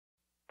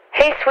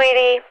Hey,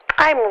 sweetie,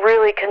 I'm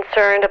really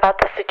concerned about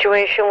the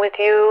situation with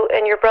you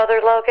and your brother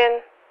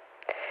Logan.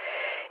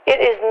 It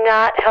is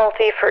not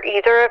healthy for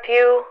either of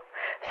you,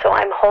 so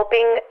I'm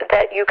hoping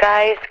that you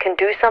guys can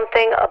do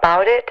something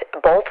about it,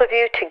 both of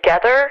you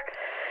together,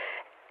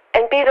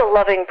 and be the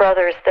loving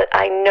brothers that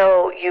I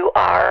know you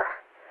are.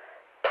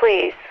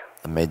 Please.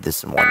 I made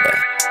this in one day.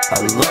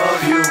 I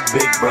love you,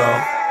 big bro.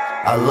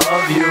 I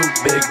love you,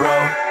 big bro.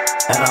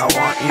 And I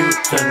want you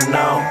to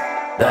know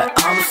that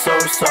I'm so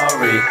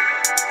sorry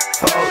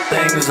for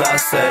things I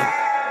said.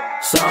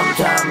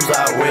 Sometimes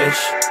I wish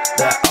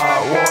that our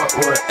war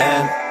would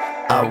end.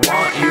 I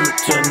want you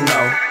to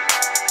know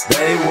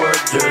they were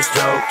just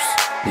jokes.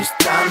 These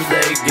times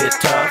they get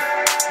tough.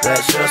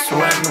 That's just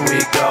when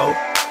we go.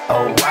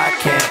 Oh, why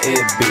can't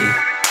it be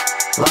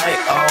like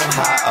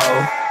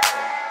Ohio?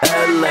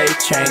 LA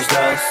changed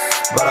us,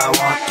 but I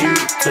want you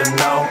to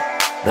know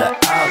that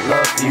I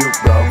love you,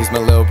 bro. He's my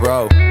little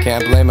bro,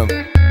 can't blame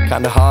him.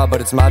 Kinda hard,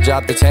 but it's my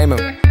job to tame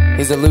him.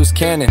 He's a loose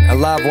cannon, a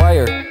live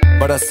wire,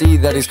 but I see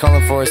that he's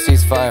calling for a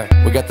ceasefire.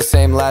 We got the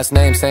same last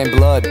name, same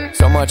blood.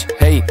 So much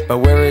hate, but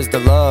where is the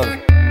love?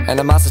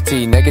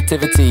 Animosity,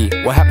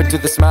 negativity. What happened to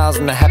the smiles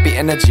and the happy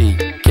energy?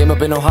 Came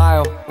up in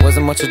Ohio,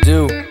 wasn't much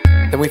ado.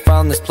 Then we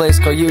found this place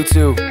called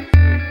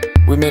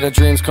U2. We made our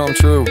dreams come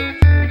true.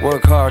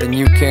 Work hard and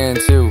you can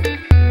too.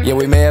 Yeah,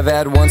 we may have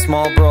had one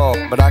small brawl,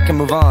 but I can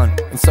move on,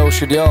 and so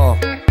should y'all.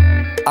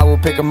 I will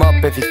pick him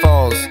up if he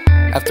falls.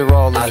 After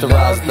all, it's the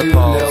rise of the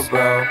balls. Lil'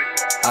 bro.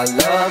 I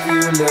love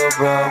you, lil'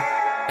 bro.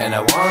 And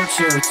I want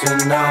you to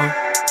know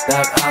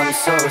that I'm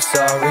so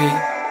sorry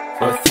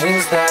for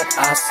things that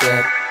I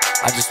said.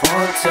 I just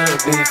want to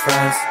be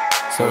friends,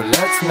 so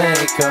let's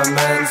make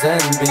amends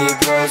and be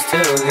bros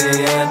till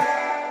the end.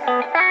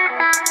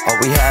 All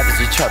we have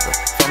is each other,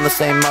 from the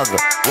same mother.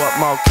 What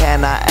more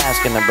can I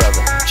ask in a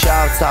brother?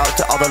 Shouts out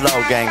to all the low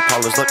gang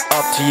callers, look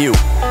up to you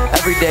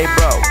everyday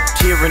bro,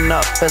 cheering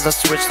up as I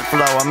switch the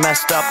flow. I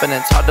messed up and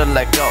it's hard to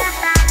let go,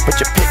 but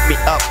you picked me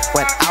up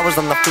when I was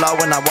on the flow.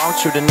 And I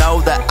want you to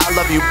know that I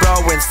love you,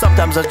 bro. And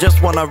sometimes I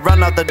just wanna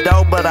run out the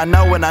door, but I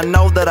know and I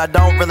know that I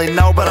don't really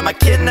know. But I'm a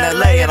kid in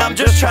LA and I'm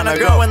just trying to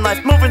grow, and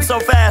life's moving so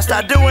fast,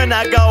 I do and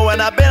I go.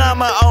 And I've been on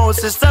my own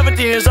since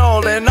 17 years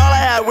old, and all I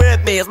had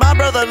with me is my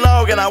brother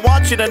Logan. I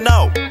want you to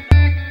know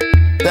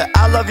that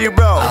I love you,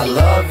 bro. I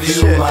love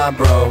you, my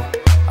bro.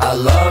 I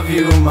love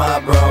you, my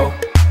bro.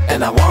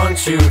 And I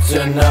want you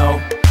to know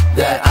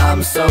that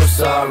I'm so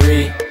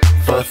sorry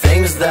for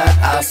things that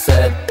I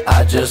said.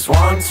 I just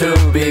want to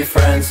be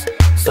friends,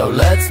 so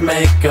let's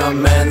make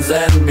amends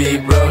and be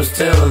bros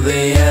till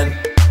the end.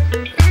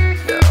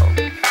 Yo.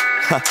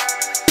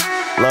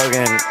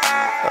 Logan,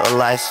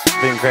 life's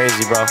been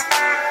crazy, bro.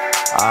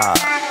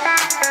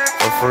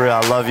 But for real,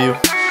 I love you.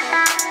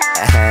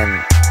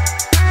 And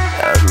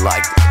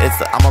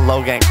I'm a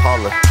low gang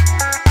caller.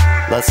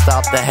 Let's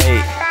stop the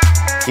hate.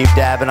 Keep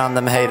dabbing on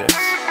them haters.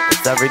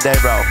 It's everyday,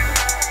 bro.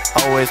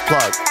 Always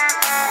plug.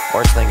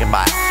 Worst thinking,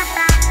 bye.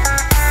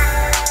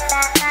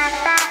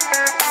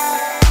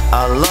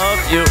 I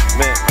love you,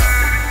 man.